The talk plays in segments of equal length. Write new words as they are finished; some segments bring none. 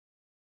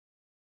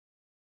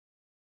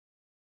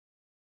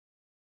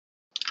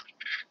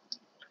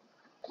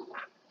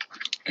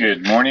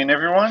Good morning,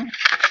 everyone.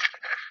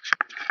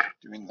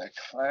 Doing the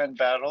clan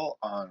battle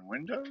on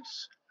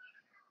Windows.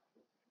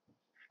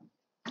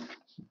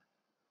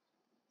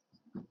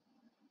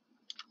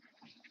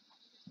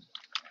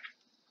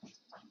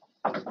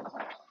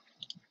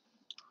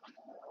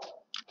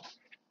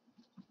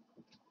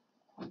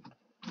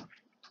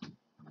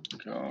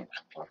 Go a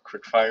couple of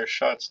quick fire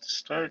shots to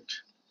start.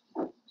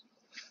 Let's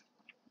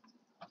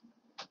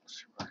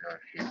see what I got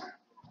here.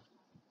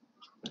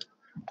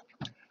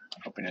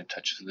 Hoping it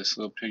touches this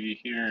little piggy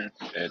here.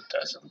 It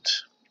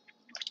doesn't.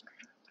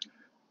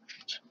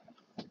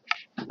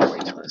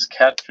 Wait till this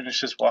cat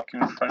finishes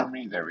walking in front of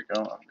me. There we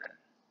go. Okay.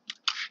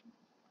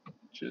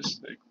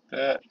 Just like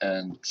that,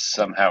 and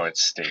somehow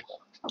it's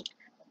stable.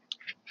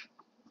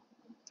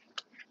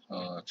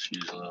 So let's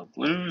use a little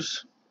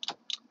blues.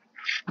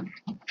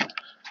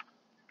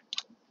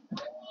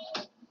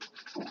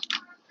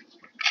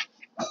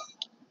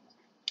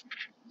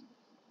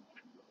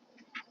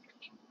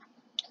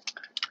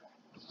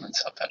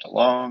 Let's help that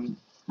along.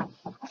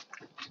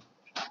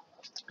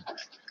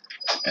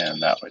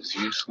 And that was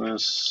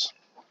useless.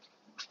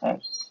 Oh.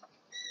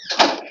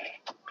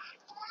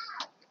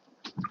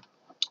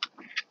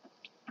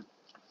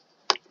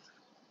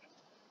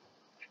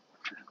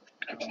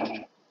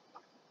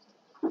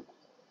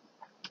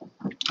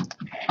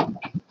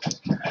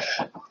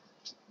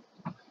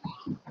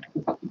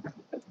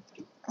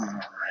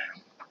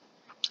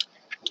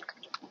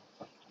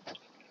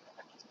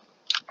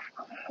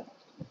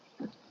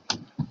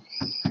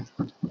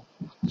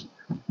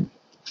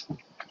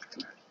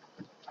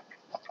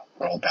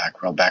 Roll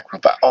back, roll back, roll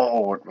back.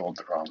 Oh, it rolled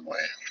the wrong way.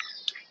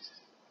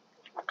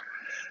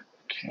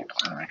 Okay,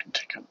 I can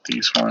take out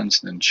these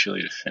ones and then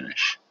chili to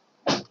finish.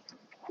 I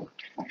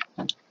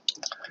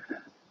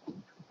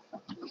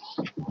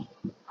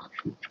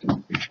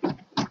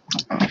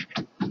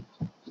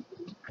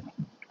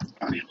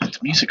need to put the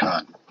music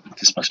on.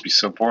 This must be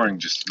so boring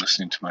just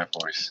listening to my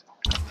voice.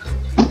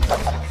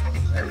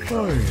 There we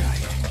go.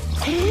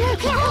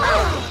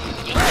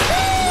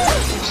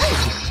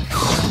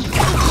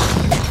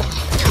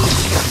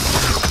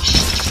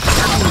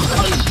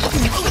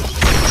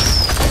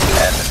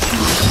 And the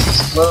fuse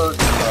explodes.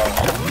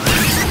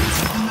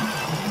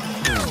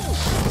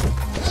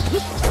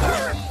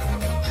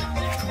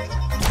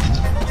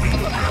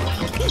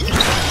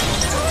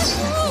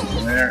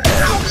 There and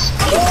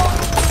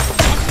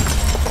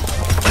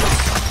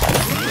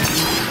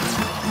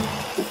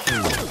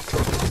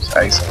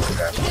ice on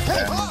that.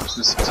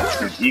 This is a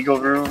good eagle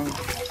room.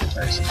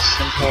 Nice and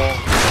simple.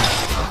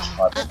 A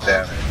lot of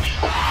damage.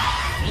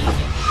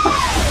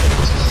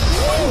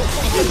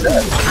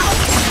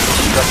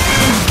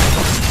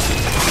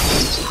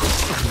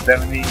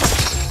 70,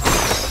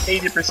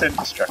 80%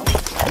 destruction.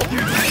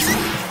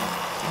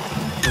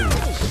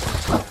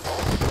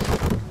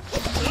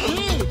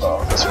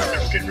 Oh, this would be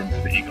a good room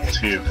for the eagle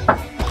too.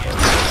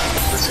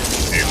 This is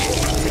new.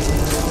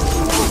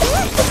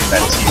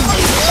 That team.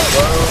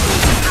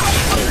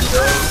 There we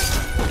go.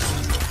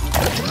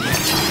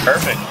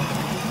 Perfect.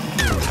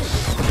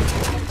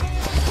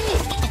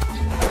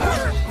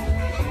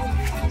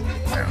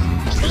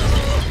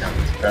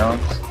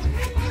 Bounce.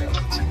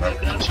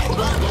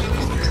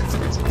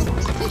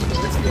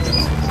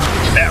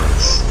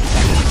 Bounce.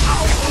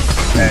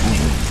 And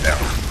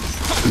bounce.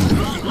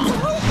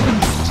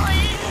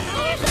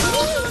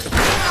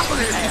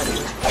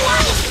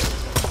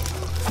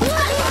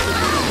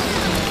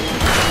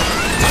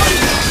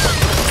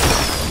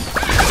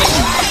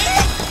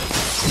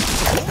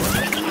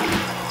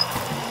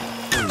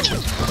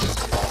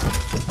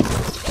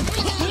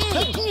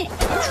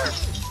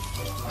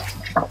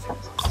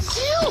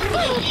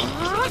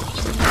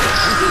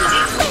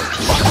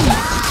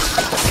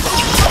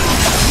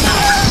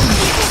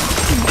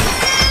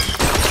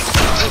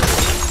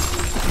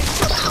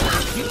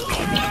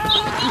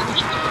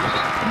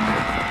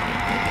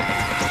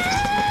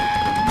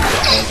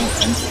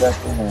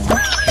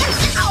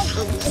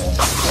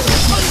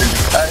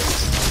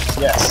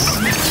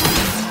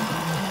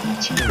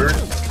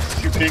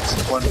 2 pigs,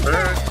 1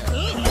 bird.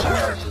 Moving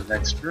on to the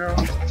next room.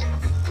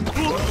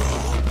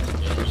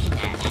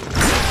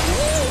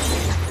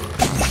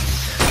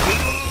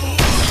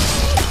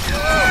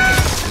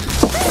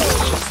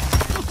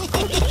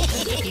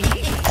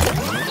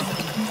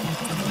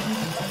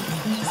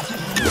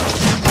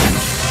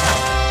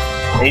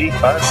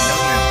 $85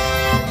 million.